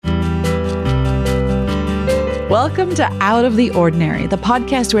Welcome to Out of the Ordinary, the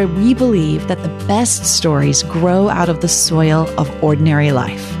podcast where we believe that the best stories grow out of the soil of ordinary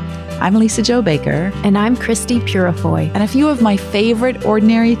life. I'm Lisa Jo Baker. And I'm Christy Purifoy. And a few of my favorite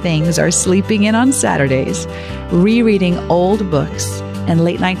ordinary things are sleeping in on Saturdays, rereading old books, and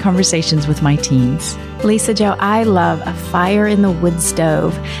late night conversations with my teens. Lisa Jo, I love a fire in the wood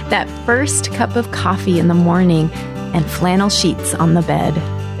stove, that first cup of coffee in the morning, and flannel sheets on the bed.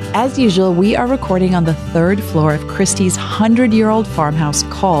 As usual, we are recording on the third floor of Christy's 100-year-old farmhouse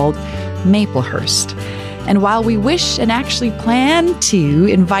called Maplehurst. And while we wish and actually plan to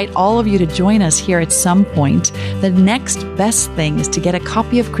invite all of you to join us here at some point, the next best thing is to get a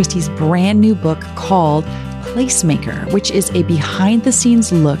copy of Christy's brand new book called Placemaker, which is a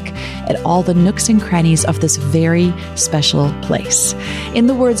behind-the-scenes look at all the nooks and crannies of this very special place. In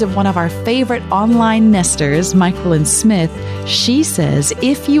the words of one of our favorite online nesters, Michael Smith, she says,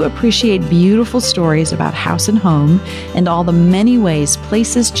 if you appreciate beautiful stories about house and home and all the many ways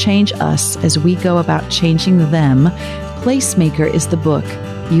places change us as we go about changing them, Placemaker is the book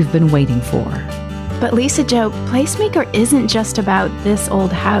you've been waiting for. But Lisa Jo, Placemaker isn't just about this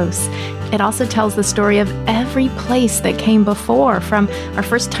old house. It also tells the story of every place that came before, from our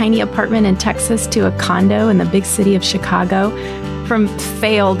first tiny apartment in Texas to a condo in the big city of Chicago, from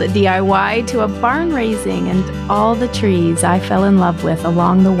failed DIY to a barn raising and all the trees I fell in love with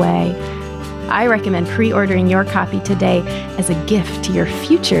along the way. I recommend pre-ordering your copy today as a gift to your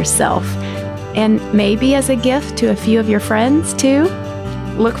future self, and maybe as a gift to a few of your friends too.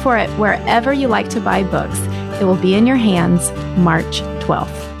 Look for it wherever you like to buy books. It will be in your hands March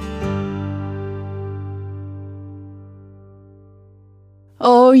 12th.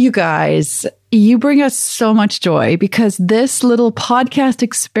 Oh, you guys, you bring us so much joy because this little podcast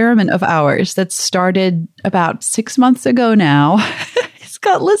experiment of ours that started about 6 months ago now, it's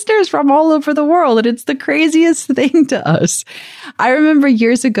got listeners from all over the world, and it's the craziest thing to us. I remember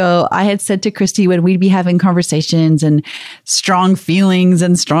years ago, I had said to Christy when we'd be having conversations and strong feelings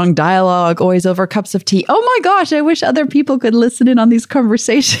and strong dialogue, always over cups of tea, oh my gosh, I wish other people could listen in on these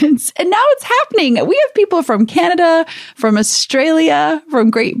conversations. And now it's happening. We have people from Canada, from Australia, from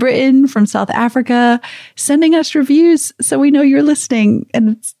Great Britain, from South Africa, sending us reviews so we know you're listening.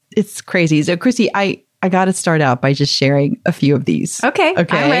 And it's crazy. So Christy, I got to start out by just sharing a few of these. Okay.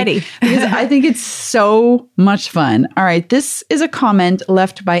 I'm ready. Because I think it's so much fun. All right. This is a comment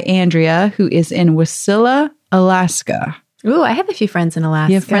left by Andrea, who is in Wasilla, Alaska. Ooh, I have a few friends in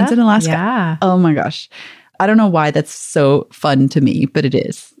Alaska. You have friends in Alaska? Yeah. Oh my gosh. I don't know why that's so fun to me, but it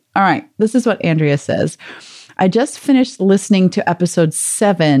is. All right. This is what Andrea says. I just finished listening to episode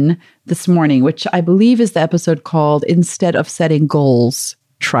 7 this morning, which I believe is the episode called Instead of Setting Goals,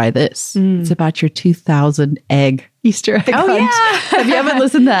 Try This. It's about your 2,000 egg Easter egg hunt. Yeah. If you haven't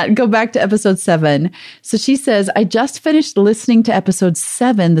listened to that, go back to episode 7. So she says, I just finished listening to episode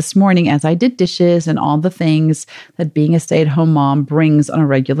 7 this morning as I did dishes and all the things that being a stay-at-home mom brings on a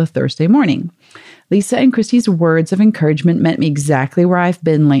regular Thursday morning. Lisa and Christy's words of encouragement met me exactly where I've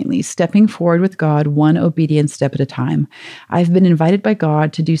been lately, stepping forward with God, one obedient step at a time. I've been invited by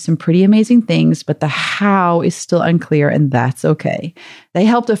God to do some pretty amazing things, but the how is still unclear, and that's okay. They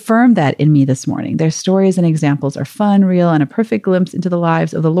helped affirm that in me this morning. Their stories and examples are fun, real, and a perfect glimpse into the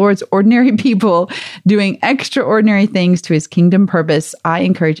lives of the Lord's ordinary people doing extraordinary things to his kingdom purpose. I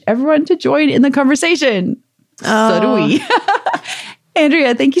encourage everyone to join in the conversation. So do we.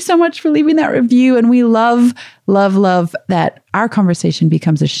 Andrea, thank you so much for leaving that review. And we love that our conversation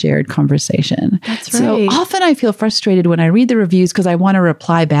becomes a shared conversation. That's right. So often I feel frustrated when I read the reviews because I want to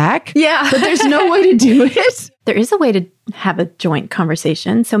reply back. Yeah. But there's no way to do it. There is a way to have a joint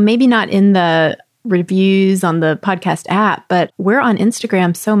conversation. So maybe not in the reviews on the podcast app, but we're on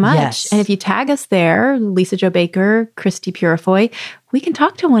Instagram so much. Yes. And if you tag us there, Lisa Jo Baker, Christy Purifoy, we can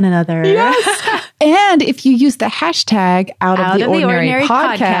talk to one another. Yes. And if you use the hashtag out of the ordinary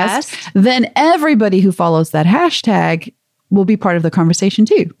podcast, then everybody who follows that hashtag will be part of the conversation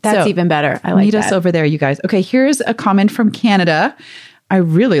too. That's even better. I like meet that. us over there, you guys. Okay, here's a comment from Canada. I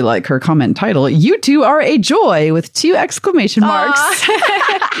really like her comment title. You two are a joy with 2 exclamation marks.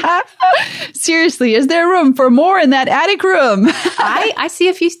 Seriously, is there room for more in that attic room? I see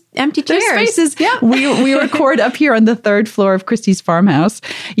a few empty chairs. There's spaces. Yeah. We record up here on the 3rd floor of Christy's farmhouse.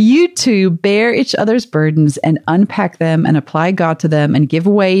 You two bear each other's burdens and unpack them and apply God to them and give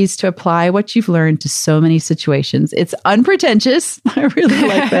ways to apply what you've learned to so many situations. It's unpretentious. I really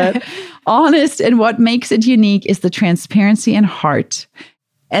like that. Honest, and what makes it unique is the transparency and heart.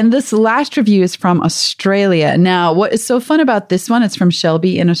 And this last review is from Australia. Now, what is so fun about this one, it's from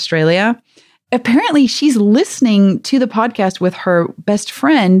Shelby in Australia. apparently she's listening to the podcast with her best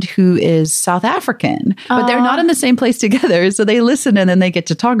friend who is South African, but they're not in the same place together. So they listen and then they get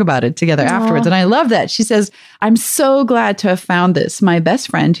to talk about it together afterwards. And I love that. She says, I'm so glad to have found this. My best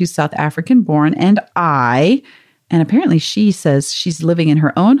friend who's South African born and apparently she says she's living in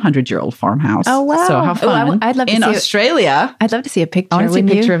her own 100-year-old farmhouse. Oh, wow. So how fun. I'd love to in see Australia. I'd love to see a picture. I want to see a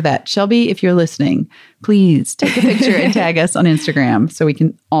picture of that. Shelby, if you're listening, please take a picture and tag us on Instagram so we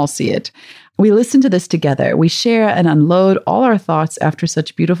can all see it. We listen to this together. We share and unload all our thoughts after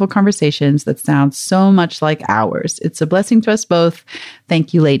such beautiful conversations that sound so much like ours. It's a blessing to us both.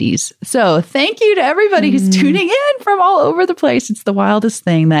 Thank you, ladies. So thank you to everybody who's tuning in from all over the place. It's the wildest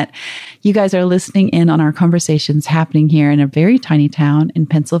thing that you guys are listening in on our conversations happening here in a very tiny town in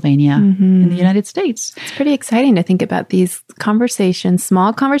Pennsylvania in the United States. It's pretty exciting to think about these conversations,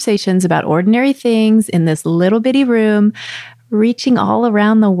 small conversations about ordinary things in this little bitty room, reaching all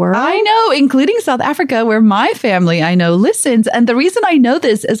around the world. I know, including South Africa, where my family, I know, listens. And the reason I know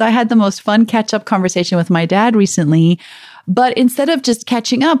this is I had the most fun catch-up conversation with my dad recently. But instead of just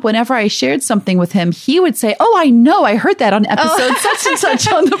catching up, whenever I shared something with him, he would say, oh, I know, I heard that on episode such and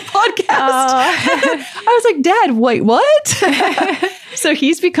such on the podcast. I was like, Dad, wait, what? So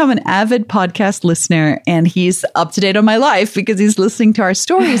he's become an avid podcast listener and he's up to date on my life because he's listening to our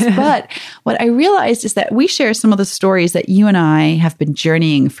stories. But what I realized is that we share some of the stories that you and I have been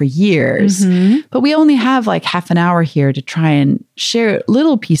journeying for years, but we only have like half an hour here to try and share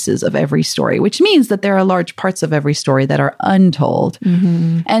little pieces of every story, which means that there are large parts of every story that are untold.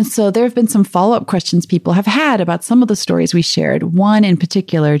 And so there have been some follow-up questions people have had about some of the stories we shared. One in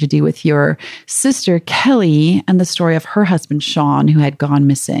particular to do with your sister, Kelly, and the story of her husband, Sean, who had gone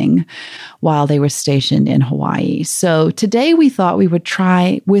missing while they were stationed in Hawaii. So today we thought we would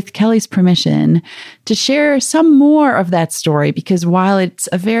try, with Kelly's permission, to share some more of that story because while it's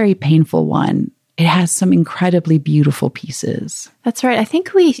a very painful one, it has some incredibly beautiful pieces. That's right. I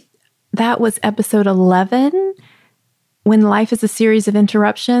think that was episode 11. When life is a series of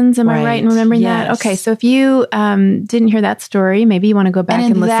interruptions. Am I right in remembering that? Okay, so if you didn't hear that story, maybe you want to go back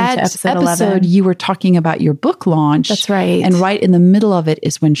and listen to episode 11. You were talking about your book launch. That's right. And right in the middle of it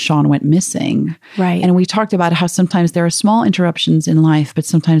is when Sean went missing. Right. And we talked about how sometimes there are small interruptions in life, but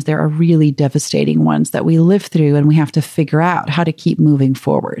sometimes there are really devastating ones that we live through and we have to figure out how to keep moving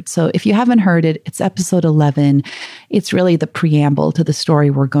forward. So if you haven't heard it, it's episode 11. It's really the preamble to the story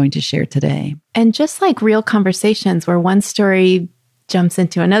we're going to share today. And just like real conversations where one story jumps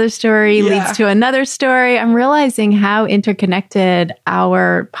into another story, leads to another story, I'm realizing how interconnected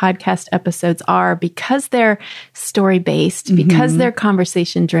our podcast episodes are because they're story-based, because they're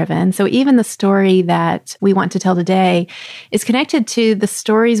conversation-driven. So even the story that we want to tell today is connected to the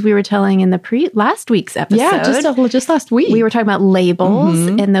stories we were telling in the last week's episode. Yeah, just last week. We were talking about labels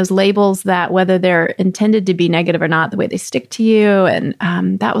and those labels that whether they're intended to be negative or not, the way they stick to you. And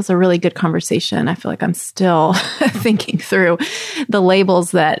that was a really good conversation. I feel like I'm still thinking through the labels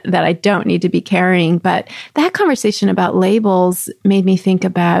that I don't need to be carrying. But that conversation about labels made me think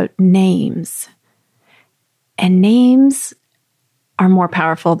about names. And names are more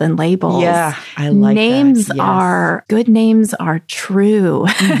powerful than labels. Yeah, I like names that. Yes. Good names are true.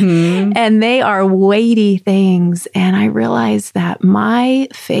 And they are weighty things. And I realized that my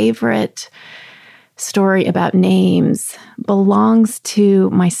favorite story about names belongs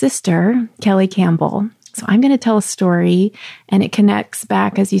to my sister, Kelly Campbell. So I'm going to tell a story, and it connects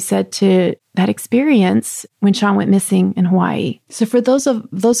back, as you said, to that experience when Sean went missing in Hawaii. So for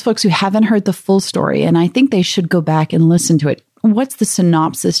those folks who haven't heard the full story, and I think they should go back and listen to it, what's the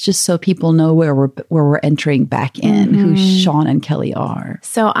synopsis, just so people know where we're entering back in, who Sean and Kelly are?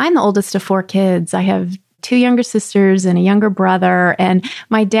 So I'm the oldest of 4 kids. I have 2 younger sisters and a younger brother. And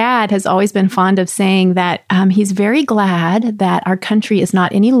my dad has always been fond of saying that he's very glad that our country is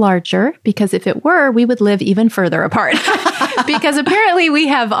not any larger, because if it were, we would live even further apart. Because apparently we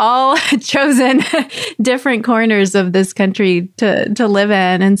have all chosen different corners of this country to live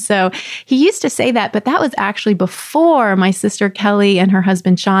in. And so he used to say that, but that was actually before my sister Kelly and her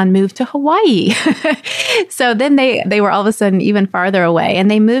husband Sean moved to Hawaii. So then they were all of a sudden even farther away. And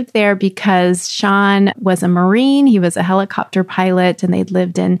they moved there because Sean was a Marine. He was a helicopter pilot, and they'd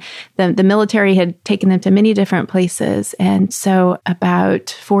lived in the military had taken them to many different places. And so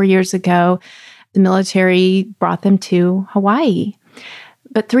about 4 years ago, the military brought them to Hawaii.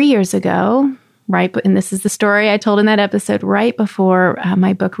 But 3 years ago, right, and this is the story I told in that episode, right before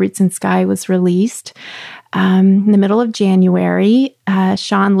my book Roots in Sky was released, in the middle of January,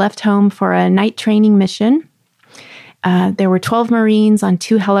 Sean left home for a night training mission. There were 12 Marines on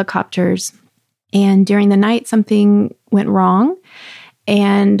 2 helicopters. And during the night, something went wrong.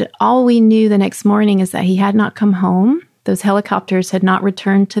 And all we knew the next morning is that he had not come home. Those helicopters had not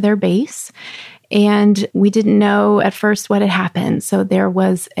returned to their base. And we didn't know at first what had happened. So there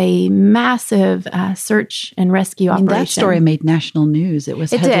was a massive search and rescue operation. That story made national news. It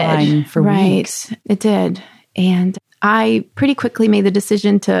was headline for weeks. It did. And I pretty quickly made the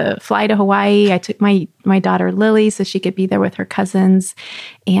decision to fly to Hawaii. I took my daughter Lily so she could be there with her cousins,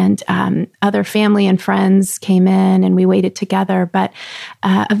 and other family and friends came in and we waited together. But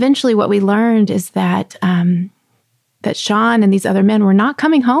eventually what we learned is that that Sean and these other men were not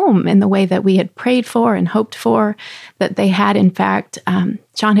coming home in the way that we had prayed for and hoped for, that they had, in fact,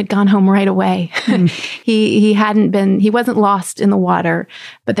 Sean had gone home right away. He wasn't lost in the water,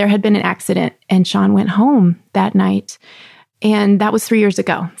 but there had been an accident and Sean went home that night. And that was 3 years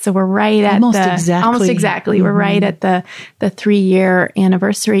ago. So we're right at almost exactly. Mm-hmm. We're right at the 3-year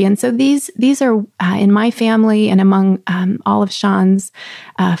anniversary. And so these are in my family and among all of Sean's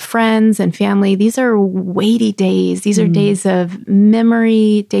friends and family. These are weighty days. These are days of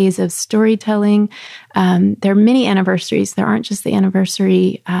memory, days of storytelling. There are many anniversaries. There aren't just the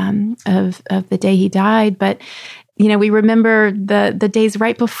anniversary of the day he died, but we remember the days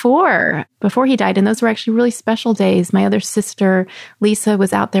right before he died, and those were actually really special days. My other sister, Lisa,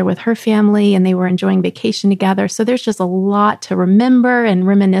 was out there with her family, and they were enjoying vacation together. So there's just a lot to remember and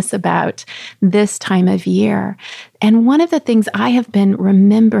reminisce about this time of year. And one of the things I have been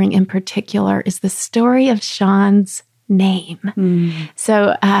remembering in particular is the story of Sean's name.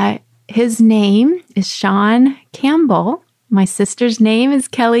 So his name is Sean Campbell. My sister's name is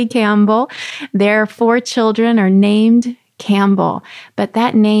Kelly Campbell. Their 4 children are named Campbell, but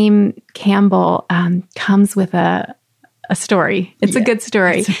that name Campbell comes with a story. It's a good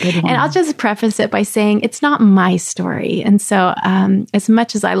story. It's a good one. And I'll just preface it by saying it's not my story. And so as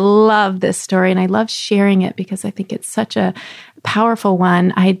much as I love this story and I love sharing it because I think it's such a powerful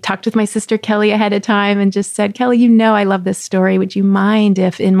one, I talked with my sister Kelly ahead of time and just said, Kelly, I love this story. Would you mind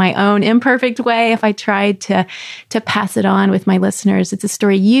if in my own imperfect way, if I tried to pass it on with my listeners? It's a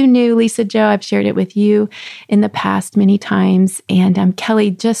story you knew, Lisa Jo. I've shared it with you in the past many times. And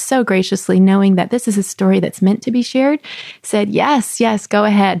Kelly, just so graciously, knowing that this is a story that's meant to be shared, said, yes, go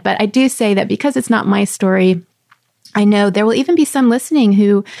ahead. But I do say that because it's not my story, I know there will even be some listening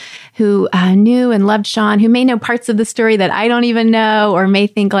who knew and loved Sean, who may know parts of the story that I don't even know, or may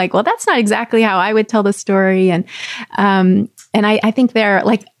think like, well, that's not exactly how I would tell the story. And I think there are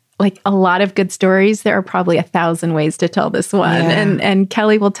like a lot of good stories, there are probably 1,000 ways to tell this one. Yeah. And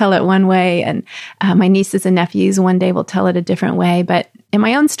Kelly will tell it one way, and my nieces and nephews one day will tell it a different way. But in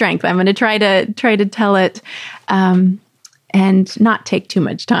my own strength, I'm going to try to tell it. And not take too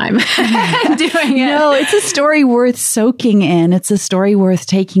much time doing it. No, it's a story worth soaking in. It's a story worth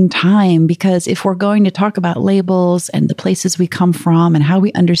taking time, because if we're going to talk about labels and the places we come from and how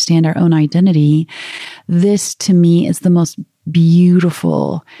we understand our own identity, this to me is the most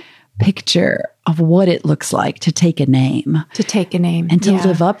beautiful picture of what it looks like to take a name. And to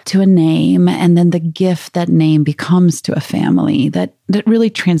live up to a name, and then the gift that name becomes to a family that really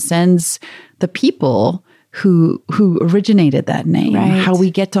transcends the people who originated that name, right. How we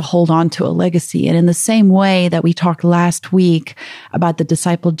get to hold on to a legacy. And in the same way that we talked last week about the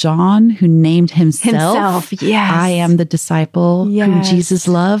disciple John, who named himself. Yes. I am the disciple whom Jesus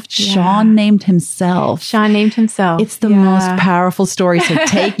loved. Yeah. Sean named himself. It's the most powerful story. So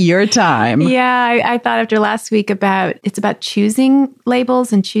take your time. I thought after last week it's about choosing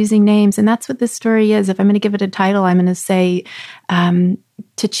labels and choosing names. And that's what this story is. If I'm going to give it a title, I'm going to say,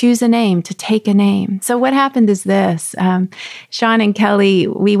 to choose a name, to take a name. So what happened is this. Sean and Kelly,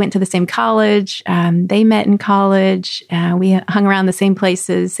 we went to the same college. They met in college. We hung around the same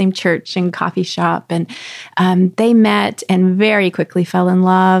places, same church and coffee shop. And they met and very quickly fell in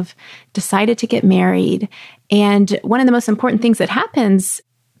love, decided to get married. And one of the most important things that happens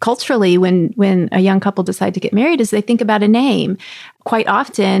culturally when a young couple decide to get married is they think about a name. Quite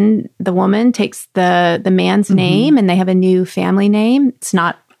often, the woman takes the man's name and they have a new family name. It's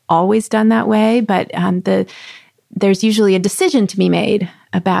not always done that way, but there's usually a decision to be made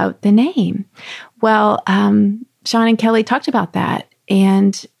about the name. Well, Sean and Kelly talked about that,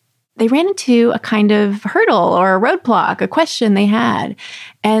 and they ran into a kind of hurdle or a roadblock, a question they had.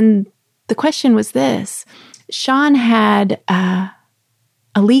 And the question was this. Sean had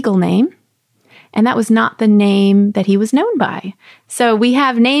a legal name, and that was not the name that he was known by. So we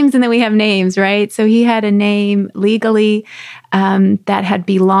have names and then we have names, right? So he had a name legally that had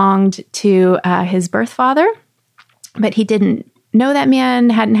belonged to his birth father, but he didn't know that man,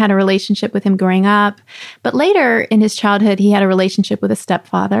 hadn't had a relationship with him growing up. But later in his childhood, he had a relationship with a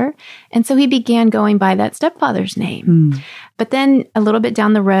stepfather. And so he began going by that stepfather's name. But then a little bit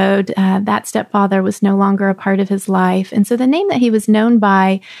down the road, that stepfather was no longer a part of his life. And so the name that he was known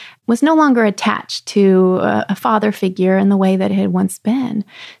by was no longer attached to a father figure in the way that it had once been.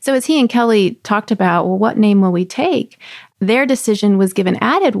 So as he and Kelly talked about, well, what name will we take? Their decision was given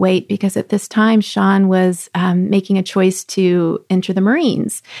added weight because at this time, Sean was making a choice to enter the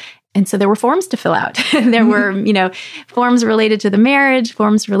Marines. And so there were forms to fill out. There were, forms related to the marriage,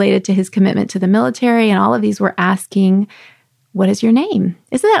 forms related to his commitment to the military, and all of these were asking, what is your name?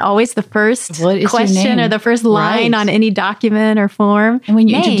 Isn't that always the first question or the first line on any document or form? And when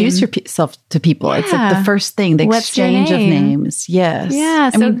you introduce yourself to people, it's like the first thing, the exchange of names. Yes.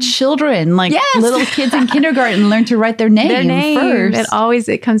 Yeah. I mean, children, little kids in kindergarten learn to write their name first.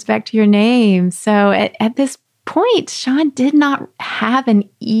 It comes back to your name. So at this point, Sean did not have an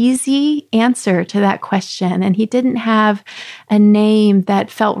easy answer to that question. And he didn't have a name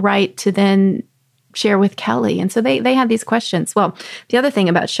that felt right to then share with Kelly. And so they had these questions. Well, the other thing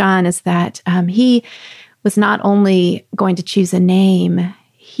about Sean is that he was not only going to choose a name,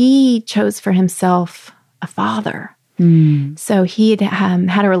 he chose for himself a father. So he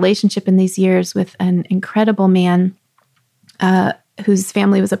had a relationship in these years with an incredible man whose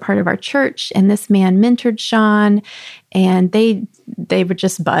family was a part of our church. And this man mentored Sean, and they were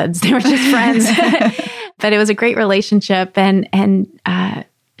just buds. They were just friends. But it was a great relationship. And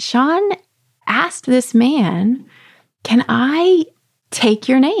Sean asked this man, can I take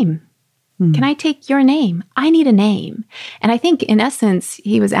your name? Can I take your name? I need a name. And I think in essence,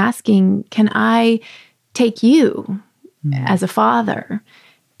 he was asking, can I take you as a father?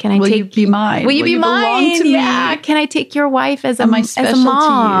 Can I Will you be mine? Will you be mine? To me? Can I take your wife as a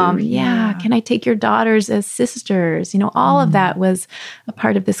mom? To you? Yeah. Can I take your daughters as sisters? All of that was a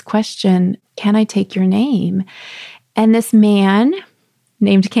part of this question. Can I take your name? And this man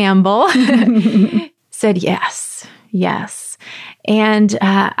named Campbell said yes. And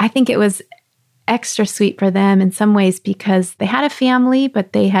I think it was extra sweet for them in some ways because they had a family,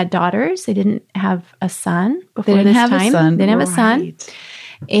 but they had daughters. They didn't have a son before this time. They didn't have a son.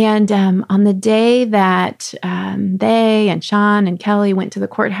 And on the day that they and Sean and Kelly went to the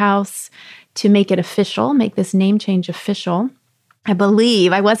courthouse to make it official, make this name change official, I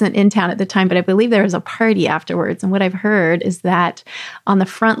believe, I wasn't in town at the time, but I believe there was a party afterwards. And what I've heard is that on the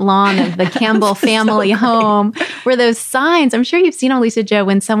front lawn of the Campbell family home were those signs. I'm sure you've seen on Lisa Jo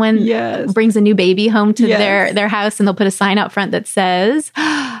when someone brings a new baby home to their house and they'll put a sign out front that says,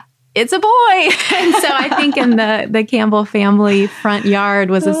 it's a boy. And so I think in the Campbell family front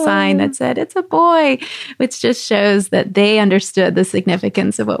yard was a sign that said, it's a boy, which just shows that they understood the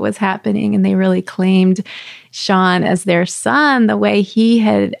significance of what was happening. And they really claimed Sean as their son the way he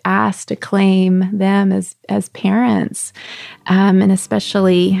had asked to claim them as parents, and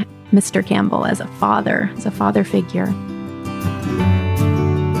especially Mr. Campbell as a father figure.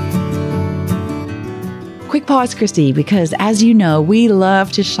 Quick pause, Christy, because as you know, we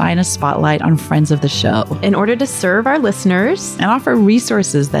love to shine a spotlight on friends of the show in order to serve our listeners and offer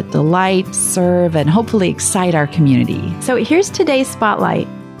resources that delight, serve, and hopefully excite our community. So here's today's spotlight.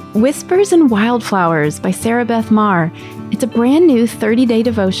 Whispers and Wildflowers by Sarah Beth Marr. It's a brand new 30-day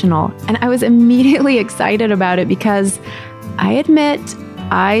devotional, and I was immediately excited about it because I admit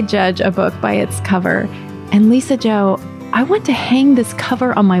I judge a book by its cover. And Lisa Jo, I want to hang this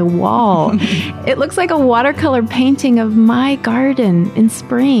cover on my wall. It looks like a watercolor painting of my garden in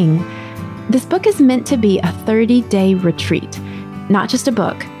spring. This book is meant to be a 30-day retreat, not just a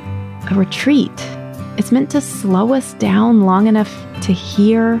book, a retreat. It's meant to slow us down long enough to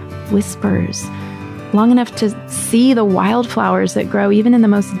hear whispers, long enough to see the wildflowers that grow even in the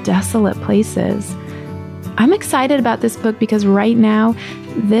most desolate places. I'm excited about this book because right now,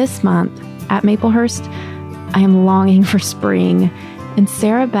 this month at Maplehurst, I am longing for spring. And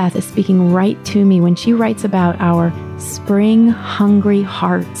Sarah Beth is speaking right to me when she writes about our spring-hungry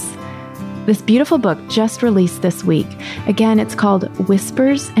hearts. This beautiful book just released this week. Again, it's called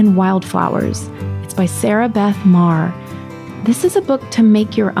Whispers and Wildflowers. It's by Sarah Beth Marr. This is a book to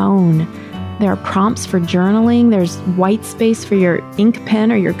make your own. There are prompts for journaling. There's white space for your ink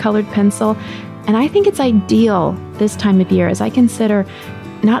pen or your colored pencil. And I think it's ideal this time of year as I consider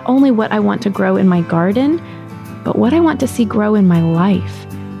not only what I want to grow in my garden, but what I want to see grow in my life.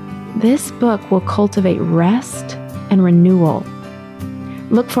 This book will cultivate rest and renewal.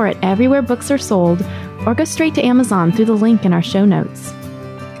 Look for it everywhere books are sold, or go straight to Amazon through the link in our show notes.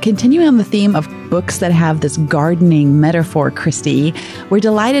 Continuing on the theme of books that have this gardening metaphor, Christy, we're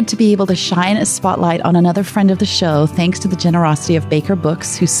delighted to be able to shine a spotlight on another friend of the show, thanks to the generosity of Baker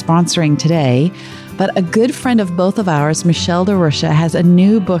Books, who's sponsoring today. But a good friend of both of ours, Michelle DeRusha, has a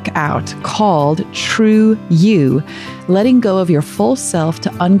new book out called True You, Letting Go of Your Full Self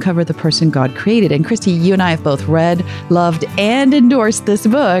to Uncover the Person God Created. And Christy, you and I have both read, loved, and endorsed this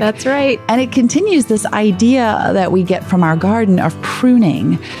book. That's right. And it continues this idea that we get from our garden of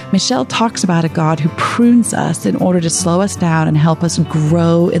pruning. Michelle talks about a God who prunes us in order to slow us down and help us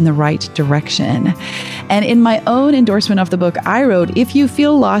grow in the right direction. And in my own endorsement of the book, I wrote, if you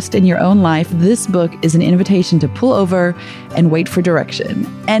feel lost in your own life, this book is an invitation to pull over and wait for direction.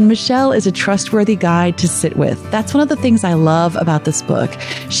 And Michelle is a trustworthy guide to sit with. That's one of the things I love about this book.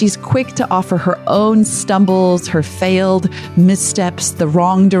 She's quick to offer her own stumbles, her failed missteps, the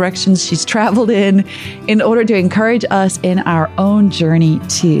wrong directions she's traveled in order to encourage us in our own journey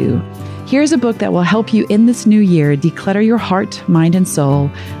too. Here's a book that will help you in this new year declutter your heart, mind, and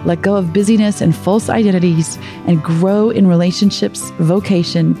soul, let go of busyness and false identities, and grow in relationships,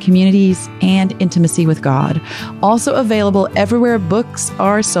 vocation, communities, and intimacy with God. Also available everywhere books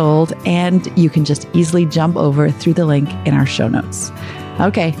are sold, and you can just easily jump over through the link in our show notes.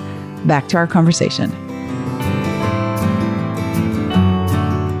 Okay, back to our conversation.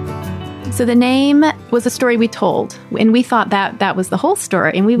 So the name was a story we told, and we thought that that was the whole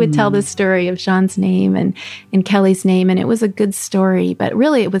story. And we would tell this story of Sean's name and Kelly's name, and it was a good story. But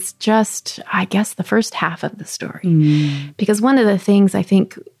really, it was just, I guess, the first half of the story. Because one of the things I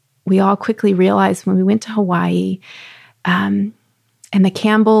think we all quickly realized when we went to Hawaii, and the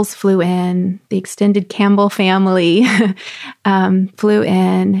Campbells flew in, the extended Campbell family flew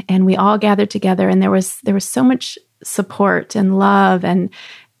in, and we all gathered together, and there was so much support and love and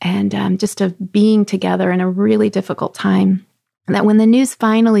just of being together in a really difficult time, that when the news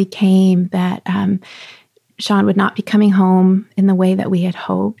finally came that Sean would not be coming home in the way that we had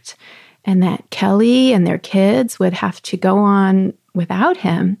hoped, and that Kelly and their kids would have to go on without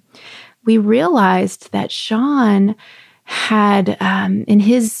him, we realized that Sean had, in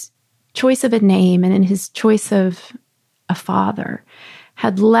his choice of a name and in his choice of a father,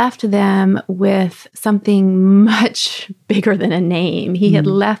 had left them with something much bigger than a name. He had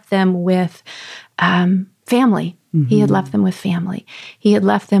left them with family. He had left them with family. He had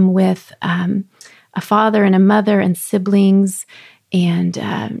left them with a father and a mother and siblings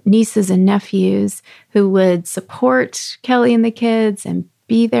and nieces and nephews who would support Kelly and the kids and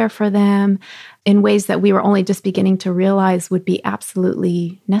be there for them in ways that we were only just beginning to realize would be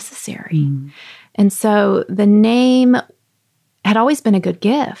absolutely necessary. And so the name had always been a good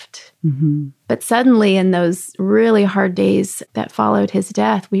gift. But suddenly in those really hard days that followed his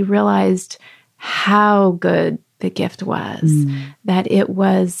death, we realized how good the gift was, that it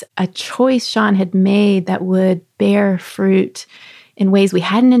was a choice Sean had made that would bear fruit in ways we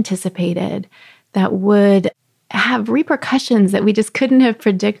hadn't anticipated, that would have repercussions that we just couldn't have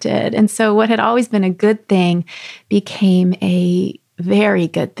predicted. And so what had always been a good thing became a very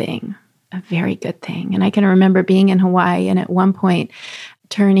good thing. A very good thing. And I can remember being in Hawaii and at one point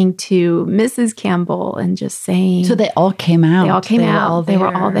turning to Mrs. Campbell and just saying... So they all came out. They all came out. They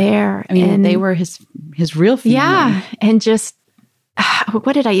were all there. I mean, they were his real family. Yeah. And just,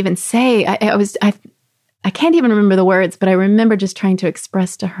 what did I even say? I can't even remember the words, but I remember just trying to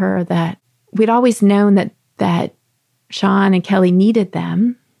express to her that we'd always known that Sean and Kelly needed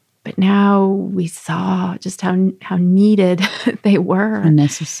them. But now we saw just how needed they were.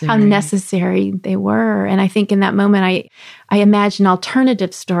 How necessary they were. And I think in that moment, I imagined an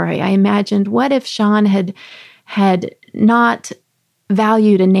alternative story. I imagined, what if Sean had not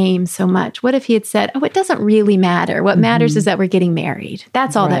valued a name so much? What if he had said, oh, it doesn't really matter. What matters is that we're getting married.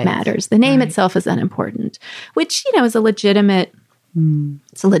 That's all that matters. The name itself is unimportant, which, is a legitimate...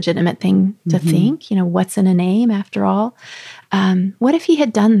 It's a legitimate thing to think, what's in a name after all? What if he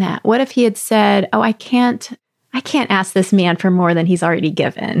had done that? What if he had said, oh, I can't ask this man for more than he's already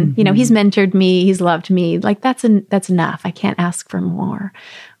given. He's mentored me. He's loved me. Like that's enough. I can't ask for more.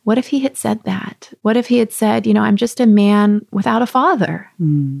 What if he had said that? What if he had said, I'm just a man without a father,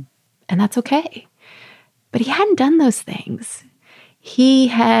 and that's okay. But he hadn't done those things. He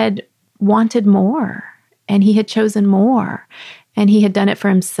had wanted more, and he had chosen more. And he had done it for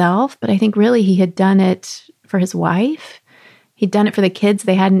himself, but I think really he had done it for his wife. He'd done it for the kids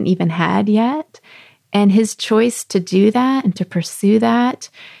they hadn't even had yet. And his choice to do that and to pursue that,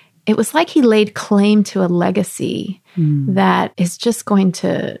 it was like he laid claim to a legacy that is just going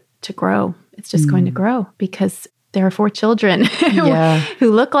to grow. It's just going to grow because there are 4 children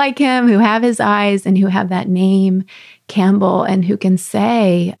who look like him, who have his eyes, and who have that name, Campbell and who can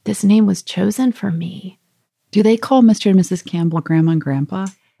say, this name was chosen for me. Do they call Mr. and Mrs. Campbell Grandma and Grandpa?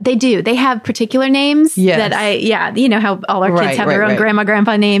 They do. They have particular names that you know how all our kids have their own grandma,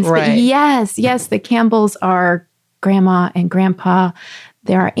 grandpa names. Right. But yes, the Campbells are grandma and grandpa.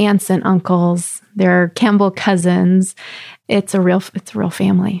 There are aunts and uncles. There are Campbell cousins. It's a real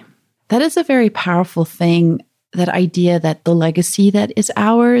family. That is a very powerful thing. That idea that the legacy that is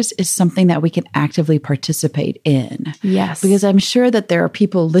ours is something that we can actively participate in. Yes. Because I'm sure that there are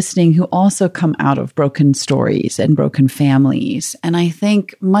people listening who also come out of broken stories and broken families. And I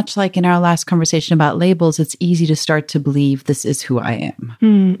think much like in our last conversation about labels, it's easy to start to believe this is who I am.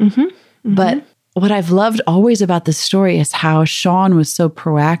 Mm-hmm. Mm-hmm. But what I've loved always about this story is how Sean was so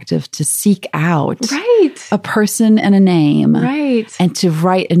proactive to seek out a person and a name. Right. And to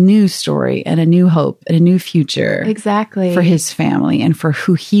write a new story and a new hope and a new future. Exactly. For his family and for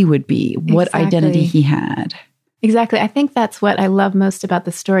who he would be, what identity he had. Exactly. I think that's what I love most about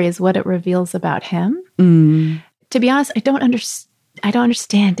the story is what it reveals about him. To be honest, I don't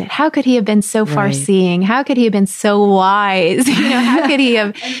understand it. How could he have been so far-seeing? How could he have been so wise? How could he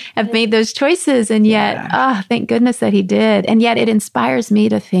have made those choices? And yet, thank goodness that he did. And yet it inspires me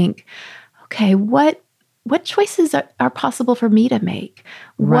to think, okay, what choices are possible for me to make?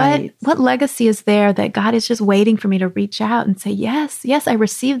 Right. What legacy is there that God is just waiting for me to reach out and say, yes, I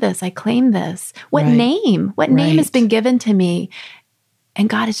receive this. I claim this. What name? What name has been given to me? And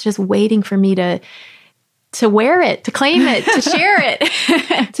God is just waiting for me to wear it, to claim it, to share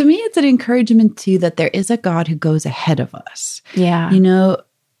it. To me, it's an encouragement too that there is a God who goes ahead of us. Yeah.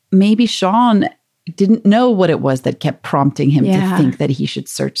 Maybe Sean didn't know what it was that kept prompting him to think that he should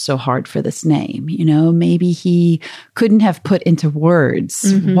search so hard for this name. Maybe he couldn't have put into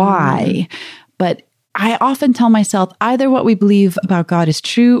words why. But I often tell myself either what we believe about God is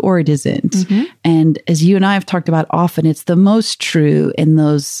true or it isn't. And as you and I have talked about often, it's the most true in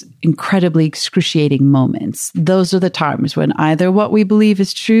those incredibly excruciating moments. Those are the times when either what we believe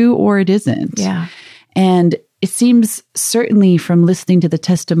is true or it isn't. Yeah. And it seems certainly from listening to the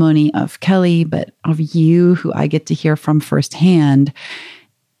testimony of Kelly, but of you, who I get to hear from firsthand,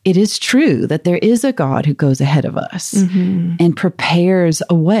 it is true that there is a God who goes ahead of us and prepares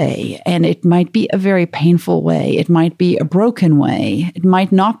a way. And it might be a very painful way. It might be a broken way. It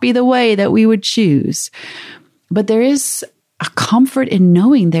might not be the way that we would choose. But there is a comfort in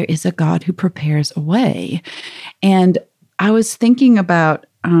knowing there is a God who prepares a way. And I was thinking about,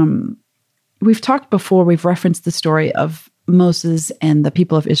 we've talked before, we've referenced the story of Moses and the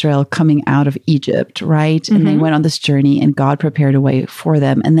people of Israel coming out of Egypt, right? And they went on this journey and God prepared a way for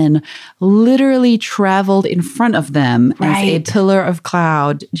them and then literally traveled in front of them as a pillar of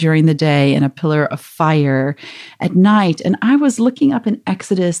cloud during the day and a pillar of fire at night. And I was looking up in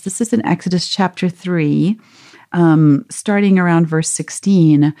Exodus, this is in Exodus chapter 3, starting around verse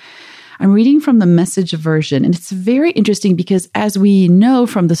 16. I'm reading from the Message version, and it's very interesting because as we know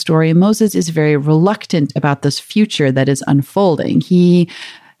from the story, Moses is very reluctant about this future that is unfolding. He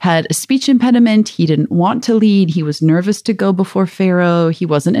had a speech impediment. He didn't want to lead. He was nervous to go before Pharaoh. He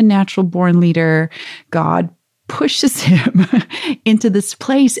wasn't a natural born leader. God pushes him into this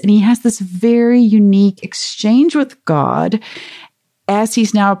place, and he has this very unique exchange with God as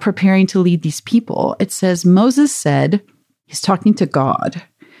he's now preparing to lead these people. It says, Moses said, he's talking to God,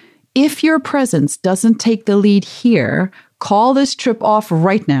 "If your presence doesn't take the lead here, call this trip off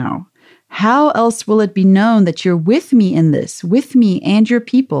right now. How else will it be known that you're with me in this, with me and your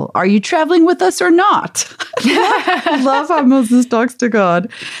people? Are you traveling with us or not?" I love how Moses talks to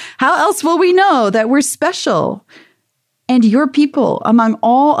God. "How else will we know that we're special and your people among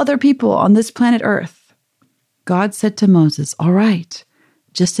all other people on this planet Earth?" God said to Moses, "All right,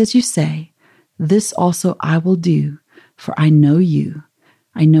 just as you say, this also I will do, for I know you.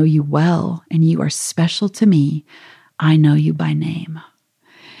 I know you well, and you are special to me. I know you by name."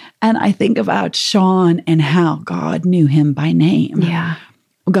 And I think about Sean and how God knew him by name. Yeah.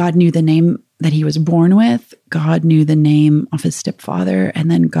 God knew the name that he was born with. God knew the name of his stepfather. And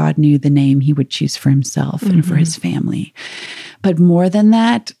then God knew the name he would choose for himself and for his family. But more than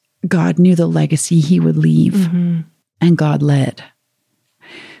that, God knew the legacy he would leave. And God led.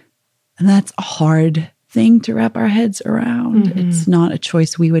 And that's a hard thing to wrap our heads around. It's not a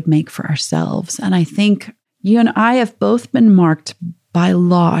choice we would make for ourselves. And I think you and I have both been marked by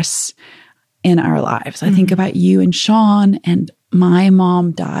loss in our lives. I think about you and Sean, and my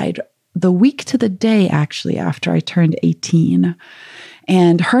mom died the week to the day, actually, after I turned 18.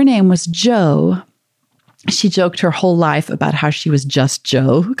 And her name was Jo. she joked her whole life about how she was just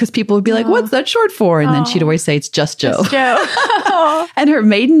Joe, because people would be like, what's that short for? And then she'd always say, it's just Joe. Just Joe. And her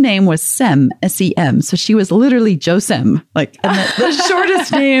maiden name was Sem, S-E-M. So she was literally Joe Sem, like the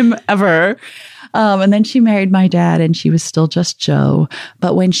shortest name ever. And then she married my dad and she was still just Joe.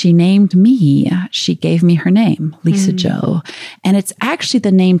 But when she named me, she gave me her name, Lisa Jo. And it's actually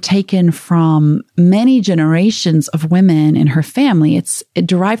the name taken from many generations of women in her family. It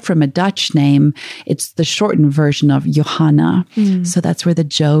derived from a Dutch name. It's the shortened version of Johanna. So that's where the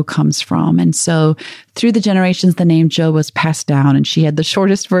Jo comes from. And so through the generations, the name Jo was passed down and she had the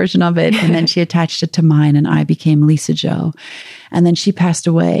shortest version of it. And then she attached it to mine and I became Lisa Jo. And then she passed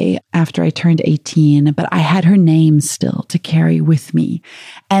away after I turned 18, but I had her name still to carry with me.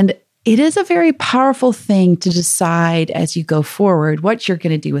 And it is a very powerful thing to decide as you go forward what you're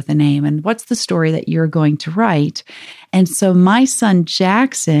going to do with a name and what's the story that you're going to write. And so my son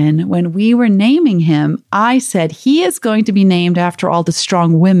Jackson, when we were naming him, I said he is going to be named after all the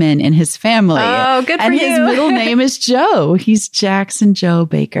strong women in his family. Oh, good for you. And his middle name is Joe. He's Jackson Joe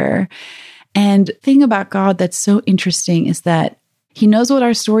Baker. And the thing about God that's so interesting is that He knows what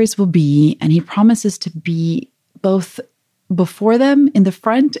our stories will be, and He promises to be both before them, in the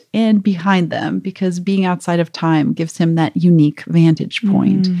front, and behind them, because being outside of time gives Him that unique vantage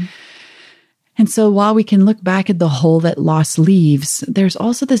point. And so while we can look back at the hole that loss leaves, there's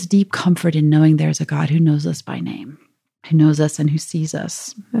also this deep comfort in knowing there's a God who knows us by name, who knows us and who sees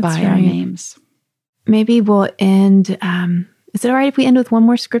us by our names. Maybe we'll end... is it all right if we end with one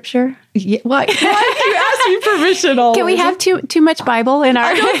more scripture? Yeah, why do you ask me permission all Can we have too much Bible in our...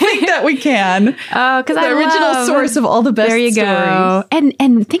 I don't think that we can. Oh, because the original source of all the best stories. There you go.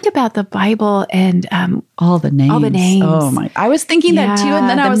 And think about the Bible and all the names. All the names. Oh my! I was thinking that too, and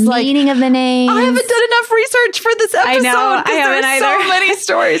then I was like, the meaning of the names. I haven't done enough research for this episode. I know. I haven't either. So many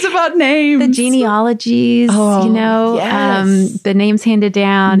stories about names. The genealogies. Yes. The names handed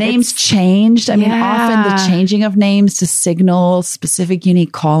down. Names changed. I mean, often the changing of names to signal specific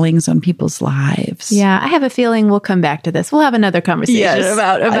unique callings on people's lives. Yeah, I have a feeling we'll come back to this. We'll have another conversation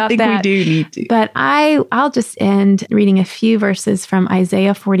about that. I think we do need to. But I'll just end reading a few verses from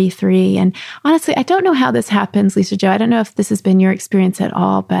Isaiah 43. And honestly, I don't know how this happens, Lisa Jo. I don't know if this has been your experience at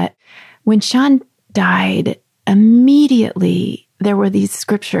all, but when Sean died, immediately there were these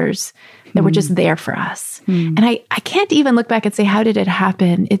scriptures that were just there for us. And I can't even look back and say, how did it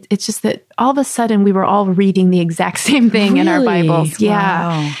happen? It's just that all of a sudden we were all reading the exact same thing in our Bibles. Yeah.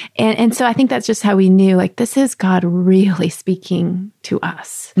 Wow. And so I think that's just how we knew, like, this is God really speaking to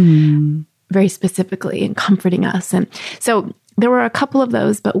us very specifically and comforting us. And so there were a couple of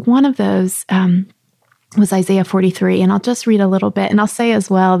those, but one of those was Isaiah 43. And I'll just read a little bit. And I'll say as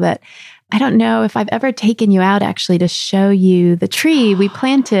well that I don't know if I've ever taken you out actually to show you the tree we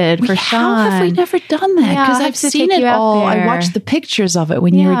planted for Sean. How have we never done that? Because I've seen it all. I watched the pictures of it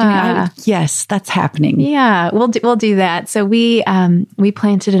when you were doing it. Yes, that's happening. Yeah, we'll do that. So we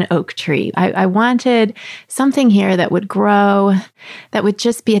planted an oak tree. I wanted something here that would grow, that would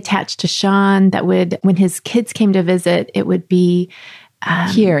just be attached to Sean, that would, when his kids came to visit, it would be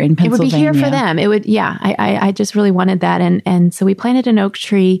here in Pennsylvania. It would be here for them. It would, I just really wanted that. And so we planted an oak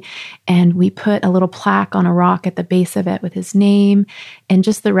tree and we put a little plaque on a rock at the base of it with his name and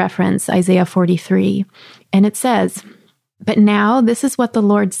just the reference, Isaiah 43. And it says, "But now this is what the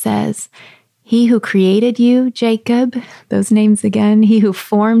Lord says. He who created you, Jacob," those names again, "he who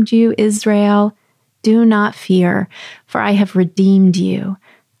formed you, Israel, do not fear, for I have redeemed you.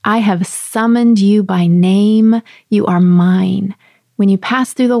 I have summoned you by name. You are mine. When you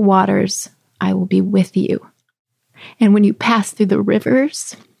pass through the waters, I will be with you. And when you pass through the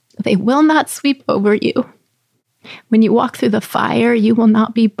rivers, they will not sweep over you. When you walk through the fire, you will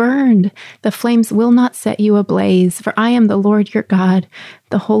not be burned. The flames will not set you ablaze. For I am the Lord your God,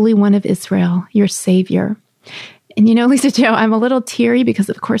 the Holy One of Israel, your Savior." And you know, Lisa Jo, I'm a little teary because,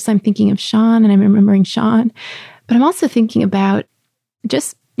 of course, I'm thinking of Sean and I'm remembering Sean. But I'm also thinking about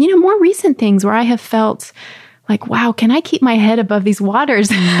just, more recent things where I have felt like, wow, can I keep my head above these waters?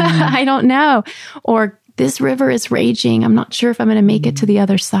 I don't know. Or this river is raging. I'm not sure if I'm going to make it to the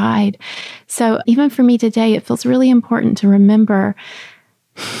other side. So even for me today, it feels really important to remember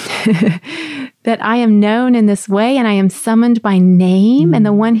that I am known in this way and I am summoned by name. And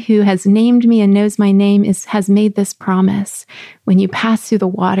the one who has named me and knows my name has made this promise. When you pass through the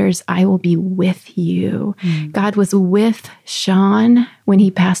waters, I will be with you. God was with Sean when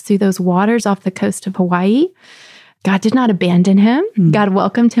he passed through those waters off the coast of Hawaii. God did not abandon him. God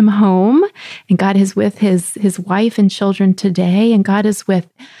welcomed him home. And God is with his wife and children today. And God is with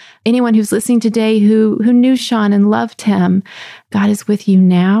anyone who's listening today who knew Sean and loved him. God is with you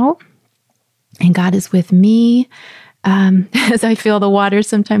now. And God is with me as I feel the water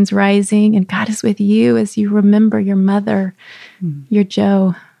sometimes rising. And God is with you as you remember your mother, your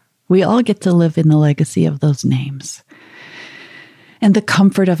Joe. We all get to live in the legacy of those names and the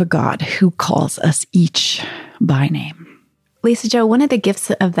comfort of a God who calls us each by name. Lisa-Jo, one of the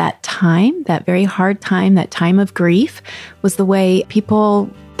gifts of that time, that very hard time, that time of grief, was the way people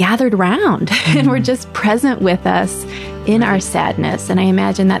gathered around and were just present with us in our sadness. And I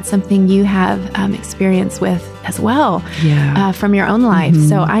imagine that's something you have experience with as well from your own life.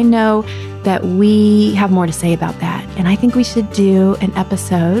 So I know that we have more to say about that. And I think we should do an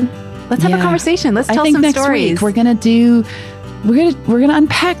episode. Let's have a conversation. Let's tell some next stories. Week we're gonna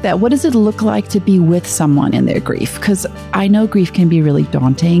unpack that. What does it look like to be with someone in their grief? Because I know grief can be really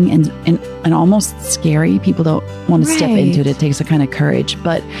daunting and almost scary. People don't want to step into it. It takes a kind of courage.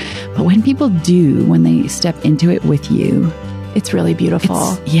 But when people do, when they step into it with you, it's really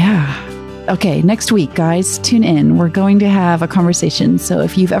beautiful. Okay, next week, guys, tune in. We're going to have a conversation. So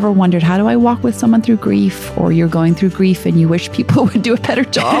if you've ever wondered, how do I walk with someone through grief? Or you're going through grief and you wish people would do a better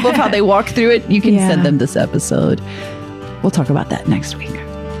job of how they walk through it, you can send them this episode. We'll talk about that next week.